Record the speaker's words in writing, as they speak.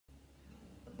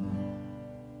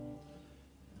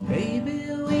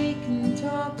maybe we can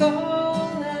talk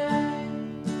all night,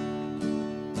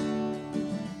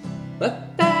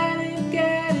 but that ain't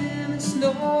getting us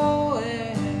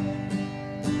nowhere.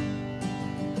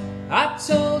 I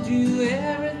told you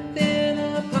everything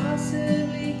I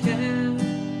possibly can.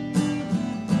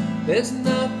 There's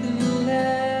nothing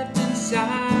left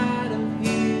inside of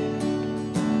here.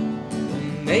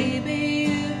 And maybe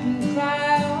you can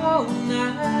cry all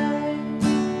night,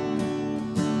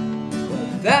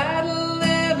 but that'll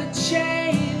never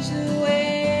change the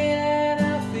way that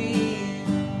I feel.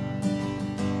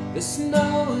 The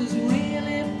snow is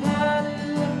really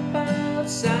piling up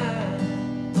outside.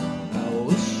 I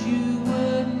wish you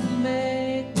wouldn't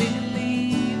make me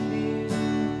leave here.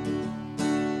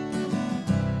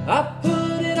 I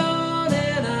put it on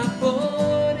and I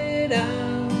put it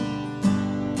out.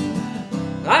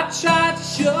 I tried to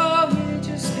show you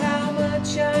just how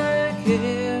much I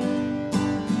care.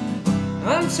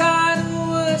 I'm tired of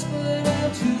words, but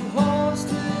I'm too hoarse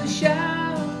to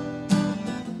shout.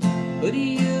 But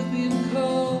you've been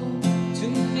cold to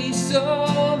me so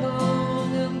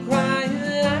long, I'm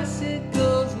crying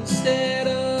icicles instead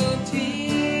of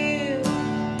tears.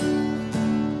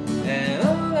 And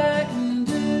all I can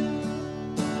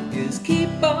do is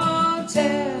keep on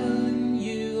telling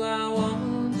you I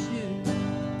want you,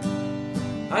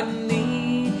 I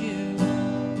need you,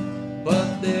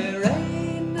 but there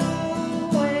ain't no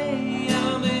way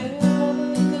I'm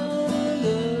ever gonna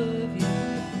love you.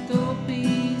 Don't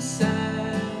be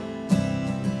sad,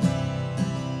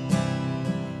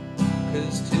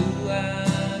 'cause 2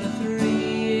 out of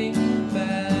 3 ain't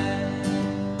bad.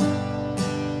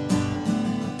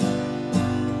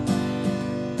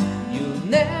 You'll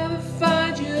never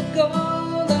find your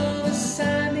gold on a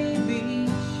sandy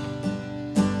beach.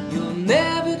 You'll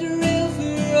never drill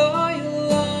for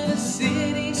oil on a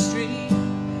city street.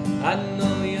 I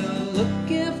know you're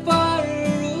looking for a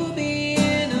ruby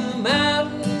in a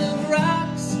mountain of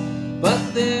rocks, but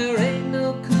there ain't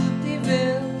no Coupe de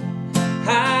Ville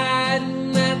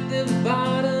hiding at the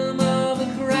bottom of a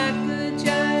cracker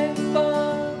jack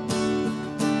bomb.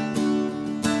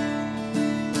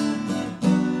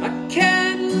 I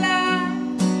can't lie,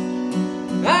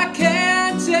 I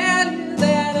can't tell you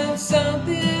that I'm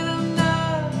something I'm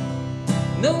not.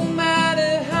 No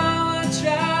matter how I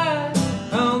try,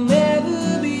 I'll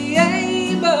never be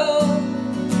able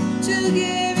to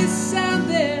give you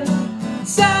something,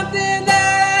 something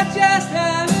that I just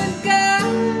haven't got.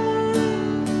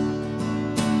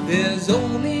 There's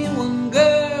only one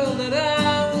girl that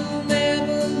I will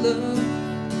never love,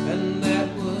 and that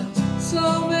was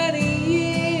so many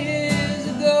years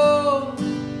ago.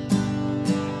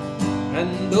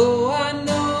 And though I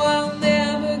know I'll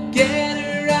never get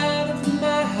her out of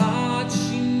my heart,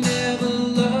 she never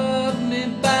loved me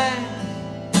back.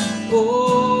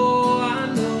 Oh, I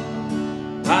know.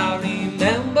 I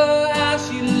remember how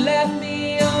she left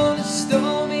me on a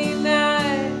stormy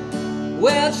night.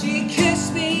 Well, she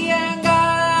kissed me and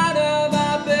got out of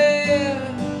my bed.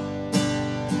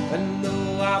 And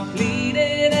though I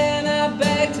pleaded and I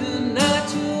begged her not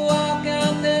to walk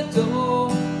out that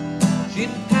door, she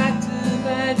packed her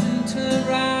bags and turned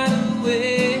right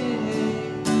away.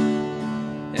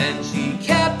 And she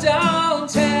kept on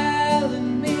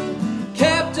telling me,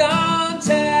 kept on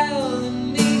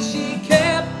telling me, she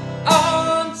kept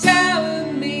on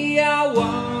telling me I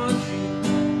want you,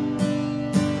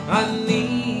 I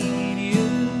need you,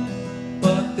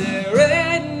 but there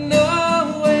ain't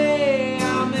no way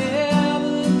I'm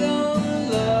ever gonna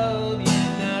love you.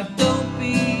 Now don't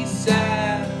be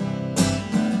sad,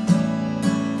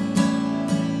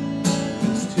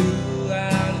 'cause 2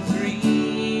 out of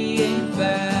 3 ain't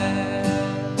bad.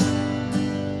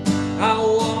 I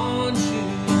want you,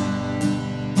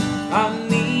 I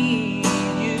need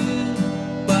you,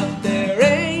 but there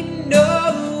ain't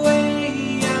no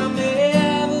way I'm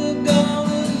ever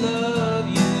gonna love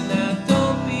you. Now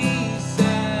don't be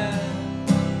sad,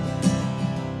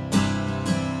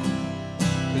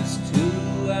 'cause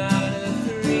 2 out of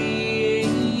 3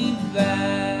 ain't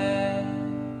bad.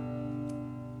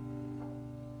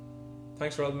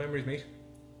 Thanks for all the memories, mate.